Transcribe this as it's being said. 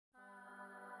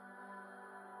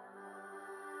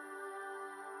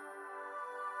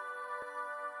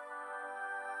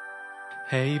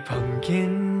Hey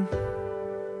pumpkin,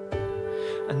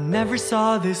 I never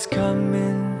saw this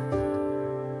coming.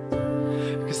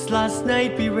 'Cause last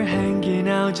night we were hanging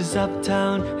out just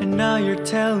uptown, and now you're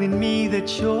telling me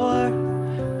that you're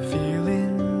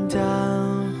feeling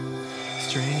down.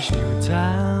 Strange new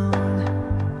town,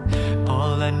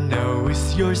 all I know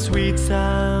is your sweet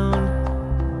sound.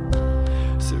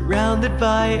 Surrounded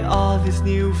by all these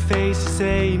new faces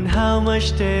saying how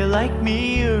much they like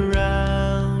me around.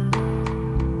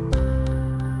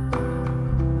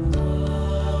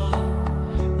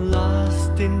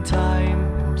 Lost in time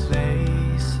and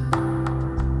place,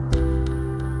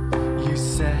 you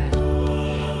said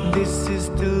this is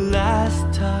the last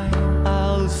time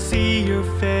I'll see your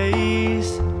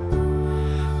face.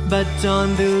 But on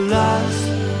the last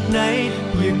night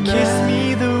you kissed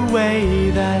me the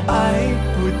way that I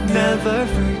would never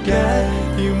forget.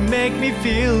 You make me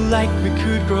feel like we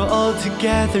could grow old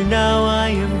together. Now I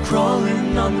am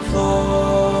crawling on the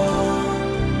floor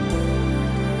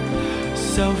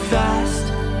so fast,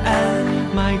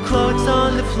 and my clothes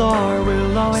on the floor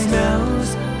will always smells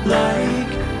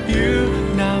like you.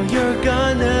 Now you're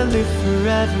gonna live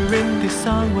forever in this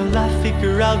song while I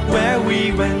figure out where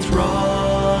we went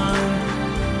wrong.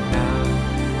 Now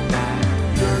that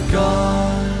you're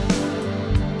gone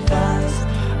fast,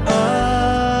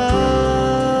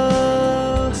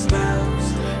 smells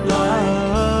like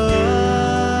you.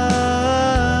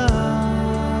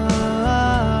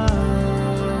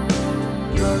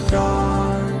 You're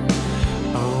gone.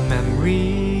 Oh,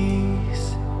 memories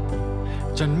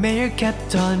John Mayer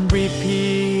kept on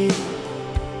repeat,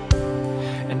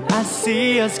 and I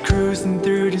see us cruising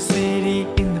through the city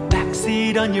in the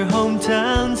backseat on your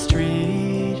hometown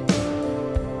street.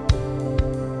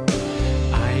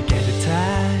 I get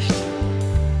attached,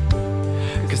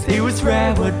 'cause it was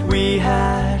rare what we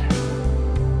had.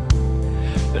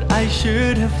 But I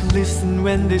should have listened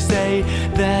when they say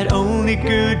that only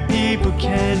good people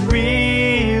can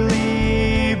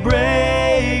really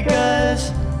break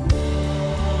us.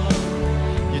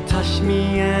 Touch me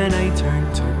and I turn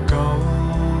to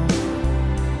gold.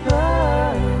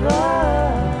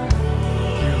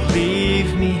 You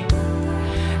leave me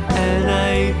and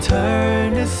I turn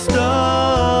to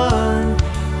stone.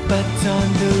 But on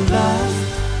the last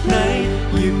night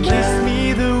you kissed me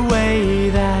the way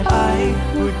that I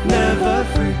would never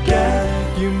forget.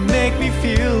 You make me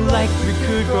feel like we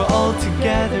could grow old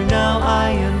together. Now I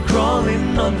am crawling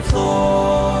on the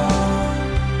floor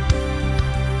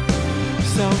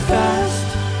so fast,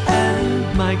 and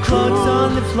my clothes on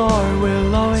the floor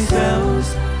will always smells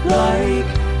like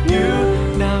you.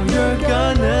 Now you're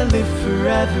gonna live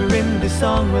forever in this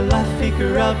song while I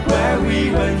figure out where we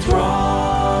went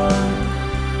wrong.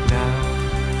 Now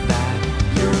that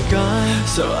you're gone,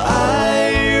 so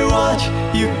I watch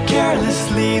you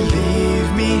carelessly leave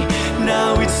me. Now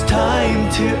it's time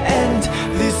to end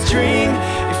this dream.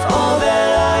 If all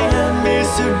that I am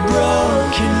is a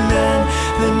broken man,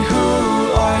 then who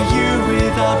are you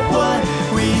without what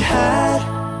we had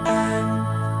and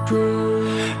grew?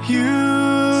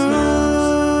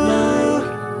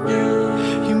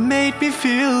 You made me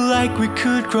feel like we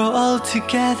could grow old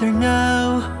together. Now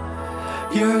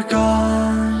you're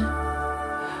gone.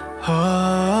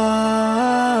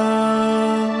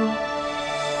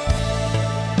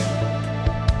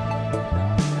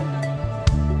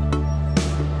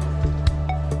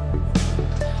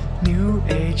 New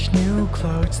age, new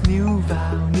clothes, new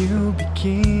vow, new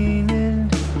beginning.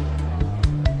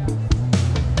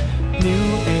 New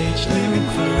age, living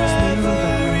first.